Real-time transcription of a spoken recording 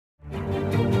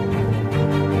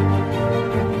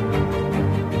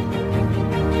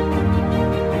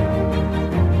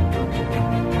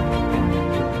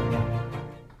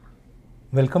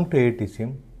Welcome to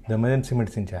AETCM, the emergency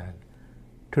medicine channel.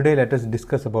 Today let us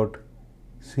discuss about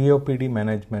COPD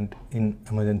management in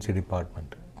emergency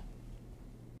department.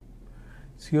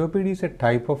 COPD is a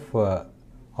type of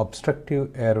obstructive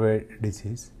airway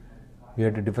disease. We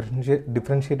have to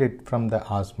differentiate it from the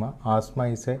asthma. Asthma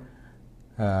is a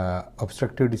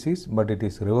obstructive disease, but it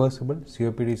is reversible.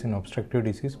 COPD is an obstructive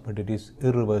disease, but it is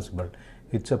irreversible.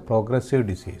 It's a progressive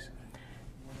disease.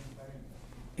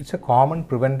 It's a common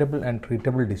preventable and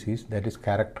treatable disease that is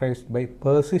characterized by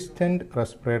persistent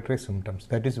respiratory symptoms.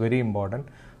 That is very important.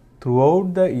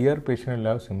 Throughout the year, patient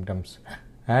will have symptoms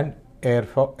and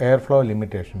airflow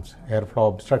limitations. Airflow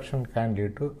obstruction can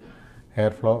lead to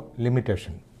airflow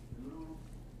limitation.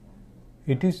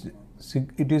 It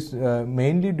is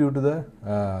mainly due to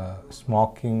the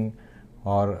smoking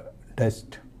or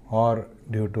dust or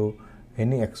due to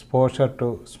any exposure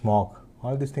to smoke.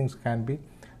 All these things can be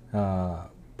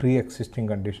pre-existing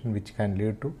condition which can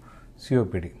lead to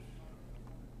COPD.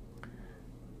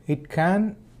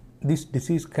 This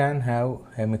disease can have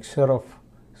a mixture of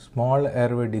small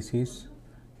airway disease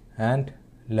and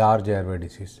large airway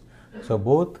disease. So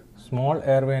both small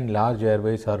airway and large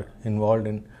airways are involved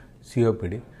in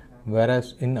COPD,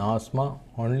 whereas in asthma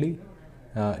only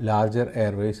larger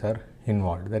airways are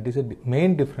involved. That is a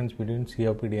main difference between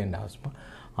COPD and asthma.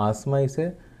 Asthma is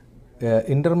a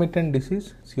intermittent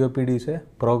disease, COPD is a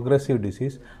progressive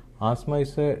disease. Asthma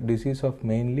is a disease of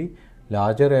mainly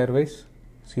larger airways,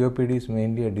 COPD is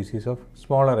mainly a disease of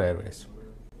smaller airways.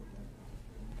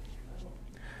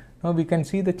 Now we can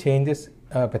see the changes,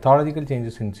 pathological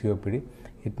changes in COPD.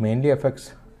 It mainly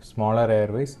affects smaller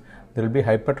airways. There will be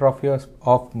hypertrophy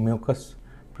of mucus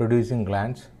producing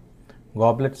glands,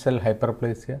 goblet cell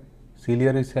hyperplasia,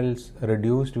 ciliary cells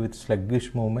reduced with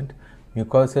sluggish movement,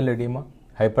 mucosal edema,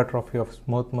 hypertrophy of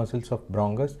smooth muscles of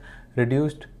bronchus,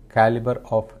 reduced caliber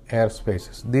of air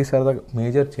spaces. These are the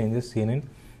major changes seen in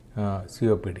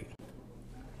COPD.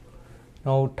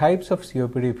 Now types of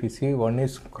COPD, if you see, one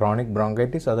is chronic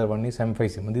bronchitis, other one is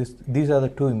emphysema. These are the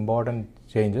two important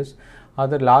changes.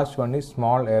 The last one is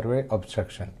small airway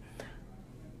obstruction.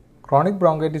 Chronic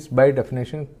bronchitis, by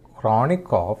definition, chronic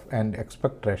cough and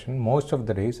expectoration most of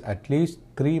the days, at least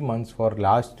 3 months for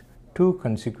last 2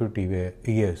 consecutive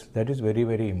years. That is very,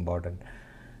 very important.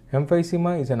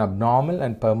 Emphysema is an abnormal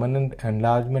and permanent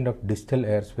enlargement of distal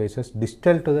air spaces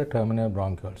distal to the terminal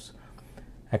bronchioles,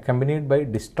 accompanied by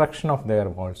destruction of the air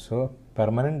walls. So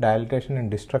permanent dilatation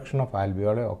and destruction of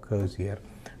alveoli occurs here.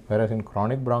 Whereas in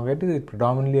chronic bronchitis, it is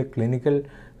predominantly a clinical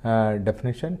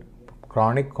definition: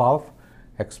 chronic cough,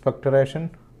 expectoration,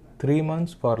 3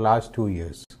 months for last 2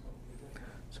 years.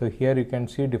 So here you can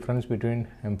see difference between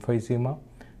emphysema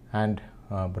and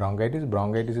bronchitis.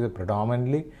 Bronchitis is a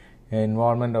predominantly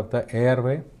involvement of the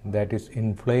airway that is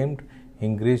inflamed,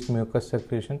 increased mucus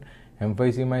secretion.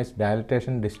 Emphysema is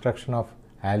dilatation, destruction of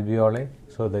alveoli.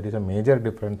 So there is a major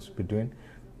difference between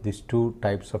these two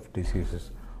types of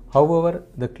diseases. However,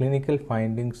 the clinical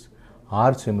findings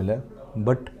are similar,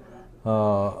 but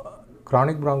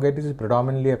chronic bronchitis is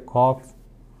predominantly a cough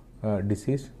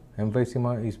disease.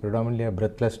 Emphysema is predominantly a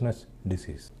breathlessness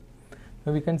disease.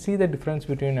 Now we can see the difference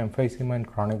between emphysema and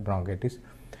chronic bronchitis.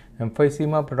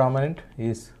 Emphysema predominant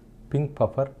is pink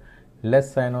puffer,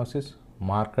 less cyanosis,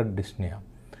 marked dyspnea.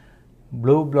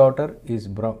 Blue blotter is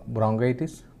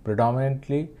bronchitis,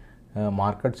 predominantly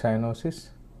marked cyanosis,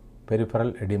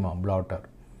 peripheral edema, blotter.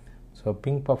 So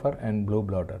pink puffer and blue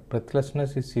blotter.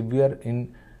 Breathlessness is severe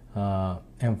in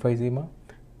emphysema.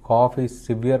 Cough is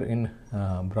severe in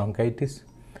bronchitis.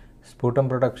 Sputum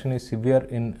production is severe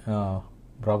in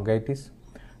bronchitis.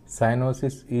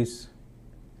 Cyanosis is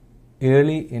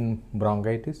early in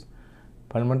bronchitis.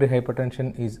 Pulmonary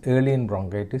hypertension is early in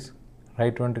bronchitis.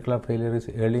 Right ventricular failure is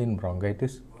early in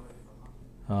bronchitis.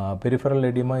 Peripheral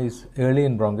edema is early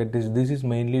in bronchitis. This is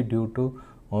mainly due to,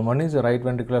 one is right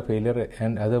ventricular failure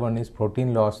and other one is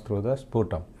protein loss through the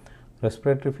sputum.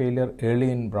 Respiratory failure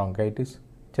early in bronchitis.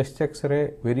 Chest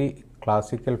X-ray very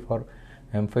classical for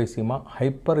emphysema.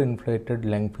 Hyperinflated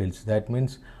lung fields. That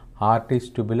means heart is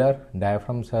tubular,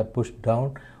 diaphragms are pushed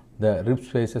down, the rib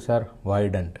spaces are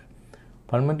widened.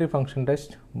 Pulmonary function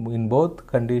test, in both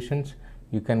conditions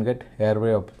you can get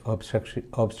airway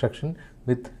obstruction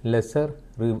with lesser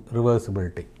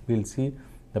reversibility. We will see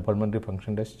the pulmonary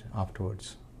function test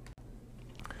afterwards.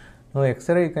 Now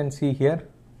X-ray you can see here,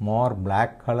 more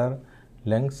black color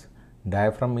lungs,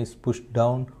 diaphragm is pushed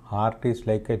down, heart is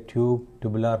like a tube,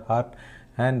 tubular heart,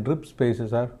 and rib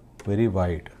spaces are very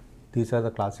wide. These are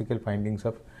the classical findings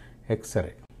of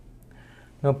X-ray.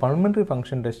 Now pulmonary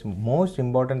function test, most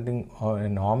important thing a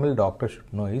normal doctor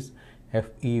should know is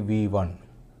FEV1.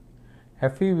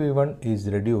 FEV1 is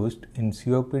reduced in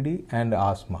COPD and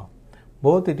asthma.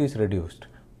 Both it is reduced,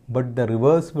 but the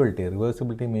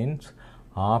reversibility means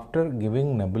after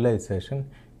giving nebulization,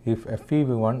 if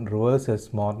FEV1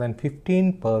 reverses more than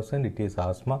 15%, it is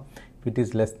asthma. If it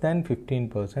is less than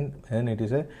 15%, then it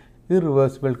is a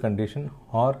irreversible condition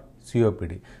or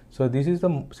COPD. So this is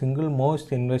the single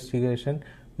most investigation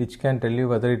which can tell you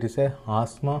whether it is a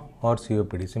asthma or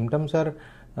COPD. Symptoms are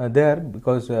there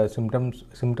because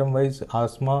symptom wise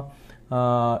asthma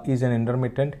is an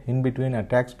intermittent in between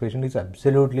attacks patient is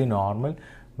absolutely normal,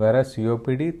 whereas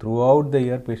COPD throughout the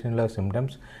year patient will have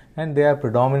symptoms and they are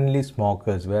predominantly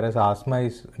smokers, whereas asthma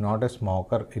is not a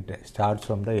smoker, it starts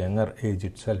from the younger age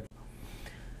itself.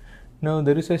 Now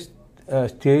there is a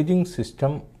staging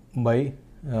system by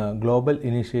Global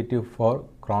Initiative for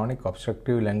Chronic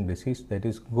Obstructive Lung Disease, that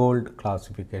is GOLD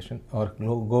classification or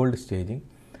GOLD staging.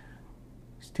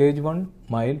 Stage 1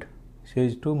 mild,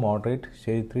 stage 2 moderate,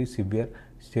 stage 3 severe,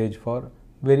 stage 4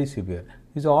 very severe.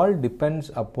 This all depends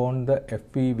upon the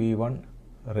FEV1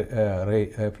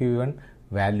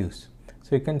 values.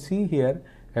 So you can see here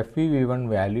FEV1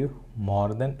 value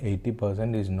more than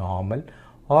 80% is normal,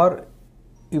 or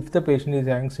if the patient is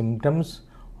having symptoms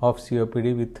of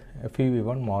COPD with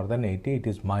FEV1 more than 80, it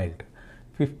is mild.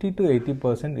 50 to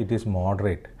 80% it is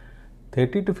moderate.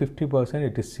 30 to 50%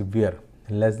 it is severe.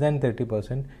 Less than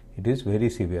 30% it is very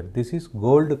severe. This is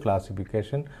GOLD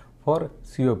classification for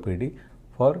COPD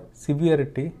for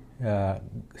severity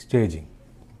staging.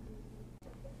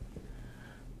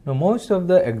 Now most of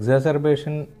the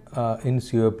exacerbation in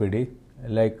COPD,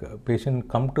 like patient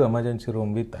come to emergency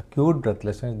room with acute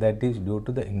breathlessness, that is due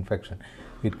to the infection.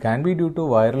 It can be due to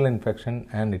viral infection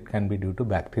and it can be due to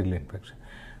bacterial infection.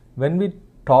 When we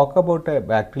talk about a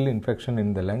bacterial infection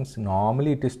in the lungs,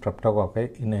 normally it is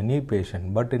streptococci in any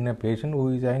patient, but in a patient who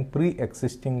is having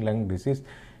pre-existing lung disease,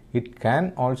 it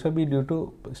can also be due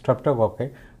to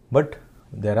streptococci, but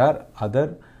there are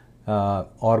other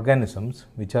organisms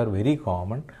which are very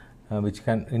common which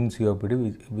can in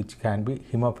COPD which can be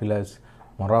Haemophilus,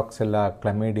 Moraxella,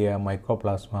 Chlamydia,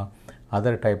 Mycoplasma,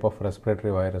 other type of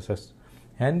respiratory viruses,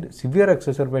 and severe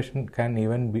exacerbation can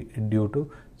even be due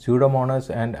to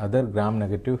Pseudomonas and other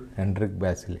gram-negative enteric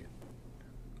bacilli,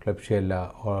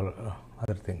 Klebsiella or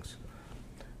other things.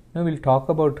 Now we will talk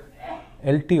about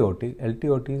LTOT.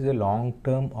 LTOT is a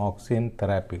long-term oxygen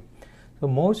therapy. So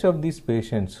most of these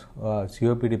patients,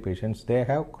 COPD patients, they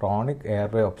have chronic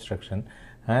airway obstruction,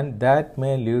 and that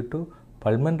may lead to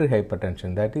pulmonary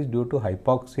hypertension, that is due to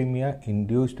hypoxemia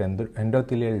induced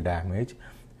endothelial damage,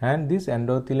 and this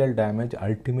endothelial damage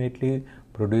ultimately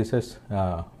produces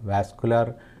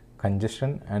vascular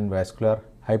congestion and vascular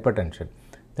hypertension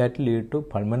that lead to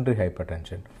pulmonary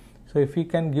hypertension. So if we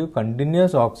can give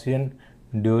continuous oxygen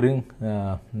during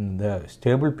the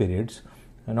stable periods,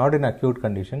 not in acute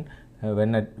condition,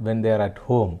 when they are at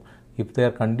home, if they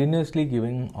are continuously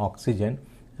giving oxygen,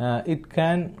 it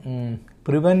can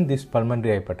prevent this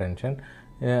pulmonary hypertension.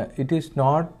 It is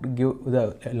not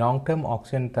the long-term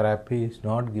oxygen therapy is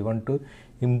not given to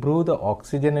improve the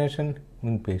oxygenation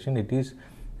in patient. It is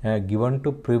given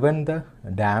to prevent the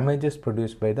damages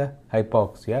produced by the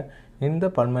hypoxia in the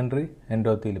pulmonary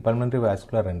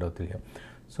vascular endothelium.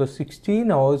 So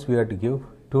 16 hours we have to give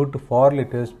 2 to 4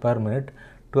 liters per minute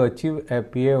to achieve a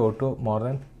PaO2 more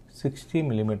than 60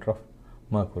 millimeter of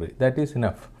mercury. That is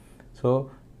enough. So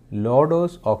low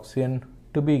dose oxygen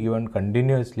to be given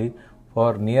continuously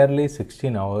for nearly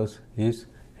 16 hours is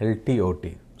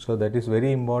LTOT. So that is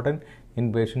very important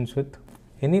in patients with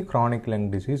any chronic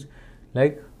lung disease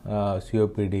like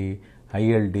COPD,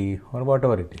 ILD or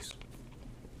whatever it is.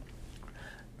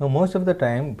 Now most of the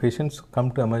time patients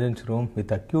come to emergency room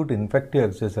with acute infective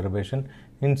exacerbation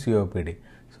in COPD.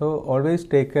 So always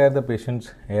take care of the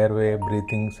patient's airway,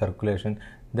 breathing, circulation.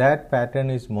 That pattern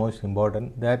is most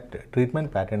important. That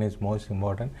treatment pattern is most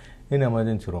important in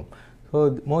emergency room.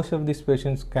 So most of these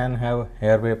patients can have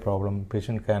airway problem,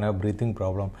 patient can have breathing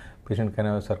problem, patient can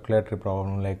have circulatory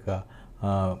problem like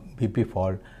BP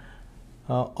fall.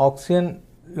 Oxygen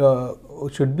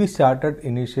should be started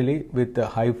initially with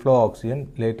high flow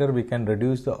oxygen. Later we can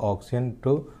reduce the oxygen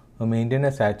to maintain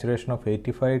a saturation of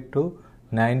 85 to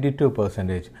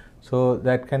 92%. So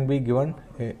that can be given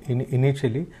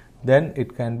initially. Then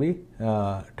it can be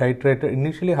titrated.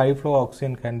 Initially high flow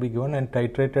oxygen can be given and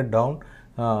titrated down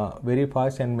very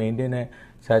fast and maintain a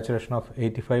saturation of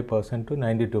 85% to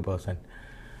 92%.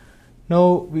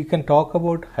 Now we can talk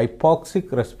about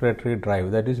hypoxic respiratory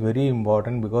drive. That is very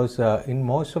important because in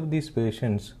most of these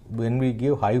patients, when we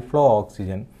give high flow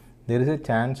oxygen, there is a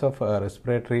chance of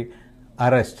respiratory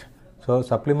arrest. So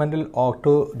supplemental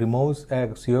O2 removes a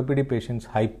COPD patient's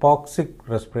hypoxic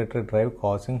respiratory drive,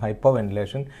 causing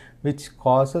hypoventilation, which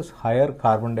causes higher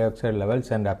carbon dioxide levels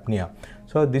and apnea.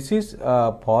 So this is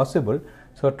possible.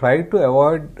 So try to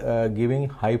avoid giving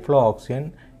high flow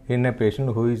oxygen in a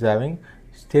patient who is having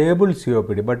stable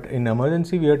COPD. But in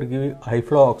emergency, we have to give high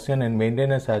flow oxygen and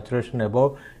maintain a saturation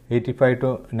above 85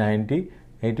 to 90.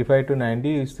 85 to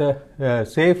 90 is the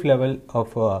safe level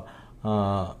of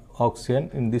oxygen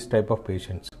in this type of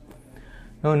patients.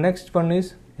 Now next one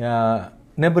is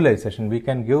nebulization. We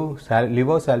can give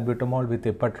levosalbutamol with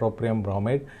ipratropium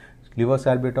bromide.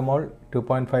 Levosalbutamol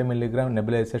 2.5 milligram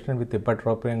nebulization with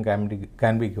ipratropium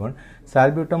can be given.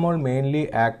 Salbutamol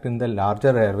mainly act in the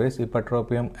larger airways,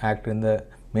 ipratropium act in the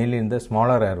mainly in the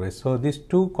smaller airways. So these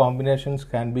two combinations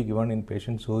can be given in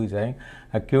patients who is having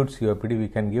acute COPD. We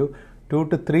can give 2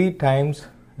 to 3 times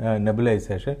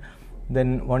nebulization.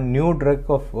 Then one new drug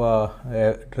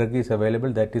is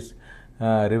available, that is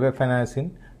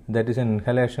rivefenacin, that is an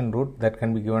inhalation route that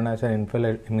can be given as an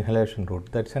inhalation route.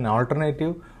 That's an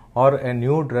alternative or a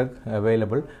new drug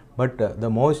available, but the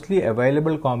mostly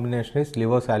available combination is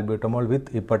levosalbutamol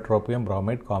with ipratropium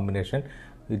bromide combination.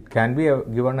 It can be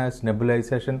given as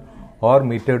nebulization or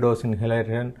metered dose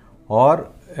inhalation, or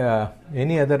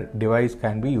any other device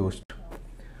can be used.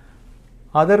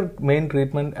 Other main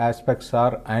treatment aspects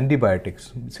are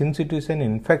antibiotics. Since it is an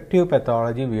infective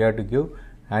pathology, we have to give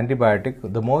antibiotic.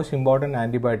 The most important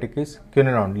antibiotic is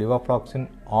quinolone, levofloxacin,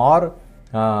 or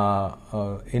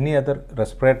any other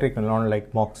respiratory quinolone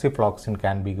like moxifloxacin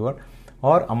can be given,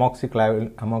 or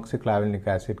amoxiclavulinic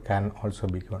acid can also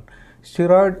be given.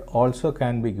 Steroid also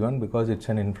can be given because it's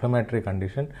an inflammatory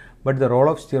condition, but the role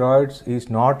of steroids is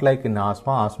not like in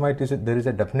asthma. Asthma, there is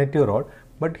a definitive role,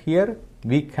 but here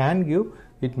we can give,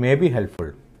 it may be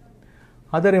helpful.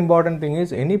 Other important thing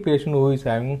is any patient who is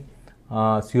having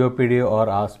COPD or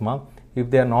asthma, if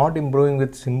they are not improving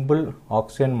with simple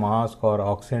oxygen mask or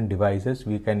oxygen devices,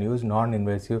 we can use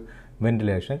non-invasive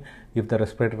ventilation. If the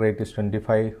respiratory rate is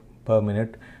 25 per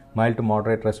minute, mild to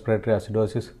moderate respiratory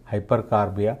acidosis,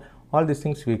 hypercarbia, all these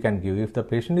things we can give. If the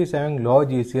patient is having low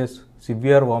GCS,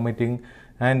 severe vomiting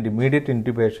and immediate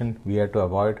intubation, we have to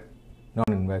avoid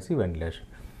non-invasive ventilation.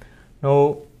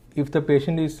 Now, if the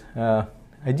patient is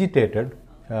agitated,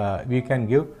 we can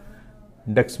give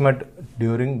Dexmed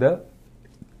during the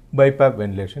BiPAP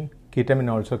ventilation. Ketamine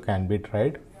also can be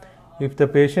tried. If the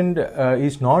patient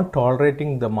is not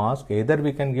tolerating the mask, either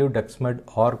we can give Dexmed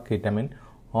or ketamine,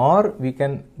 or we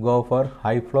can go for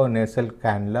high flow nasal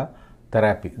cannula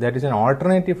therapy. That is an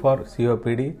alternative for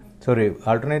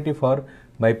alternative for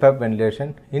BiPAP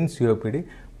ventilation in COPD,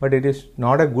 but it is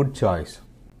not a good choice.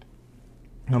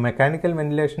 Now, mechanical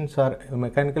ventilation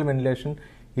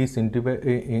is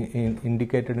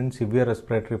indicated in severe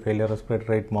respiratory failure,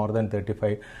 respiratory rate more than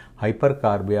 35,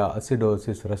 hypercarbia,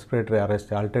 acidosis, respiratory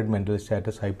arrest, altered mental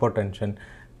status, hypotension,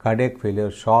 cardiac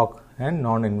failure, shock, and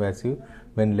non-invasive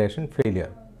ventilation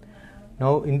failure.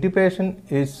 Now, intubation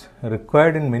is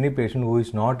required in many patients who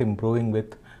is not improving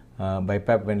with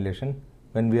BiPAP ventilation.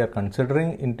 When we are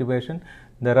considering intubation,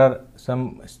 there are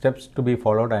some steps to be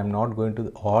followed. I am not going to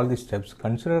all the steps.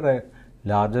 Consider a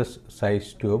larger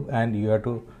size tube, and you have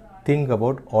to think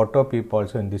about auto PEEP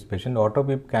also in this patient. Auto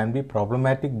PEEP can be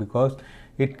problematic because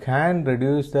it can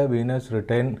reduce the venous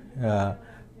return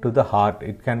to the heart.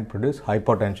 It can produce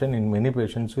hypotension in many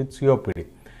patients with COPD.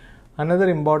 Another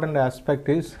important aspect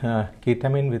is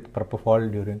ketamine with propofol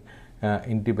during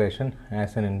intubation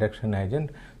as an induction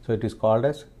agent. So it is called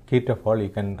as ketofol. You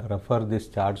can refer these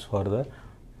charts for the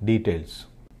details.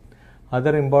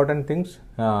 Other important things,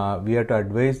 we have to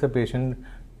advise the patient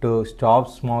to stop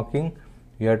smoking.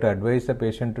 We have to advise the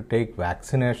patient to take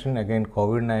vaccination against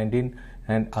COVID-19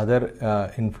 and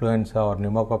other influenza or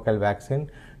pneumococcal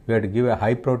vaccine. We have to give a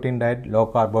high protein diet, low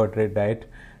carbohydrate diet,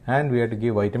 and we have to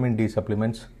give vitamin D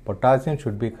supplements. Potassium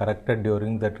should be corrected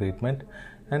during the treatment,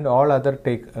 and all other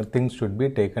things should be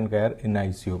taken care in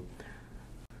ICU.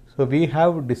 So we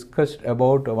have discussed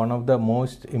about one of the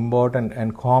most important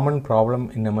and common problem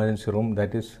in emergency room,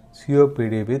 that is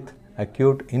COPD with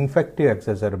acute infective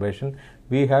exacerbation.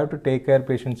 We have to take care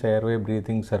patient's airway,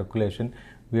 breathing, circulation.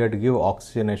 We have to give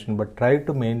oxygenation, but try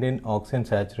to maintain oxygen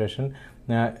saturation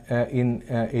in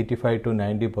 85 to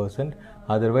 90%.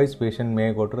 Otherwise, patient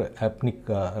may go to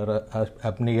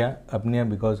apnea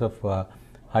because of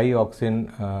high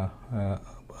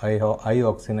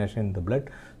oxygenation in the blood.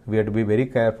 We have to be very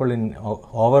careful in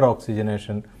over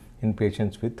oxygenation in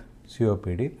patients with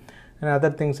COPD. And other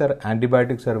things are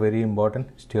antibiotics are very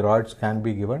important. Steroids can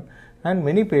be given, and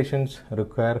many patients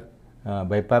require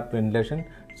BiPAP ventilation.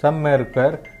 Some may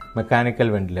require mechanical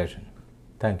ventilation.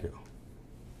 Thank you.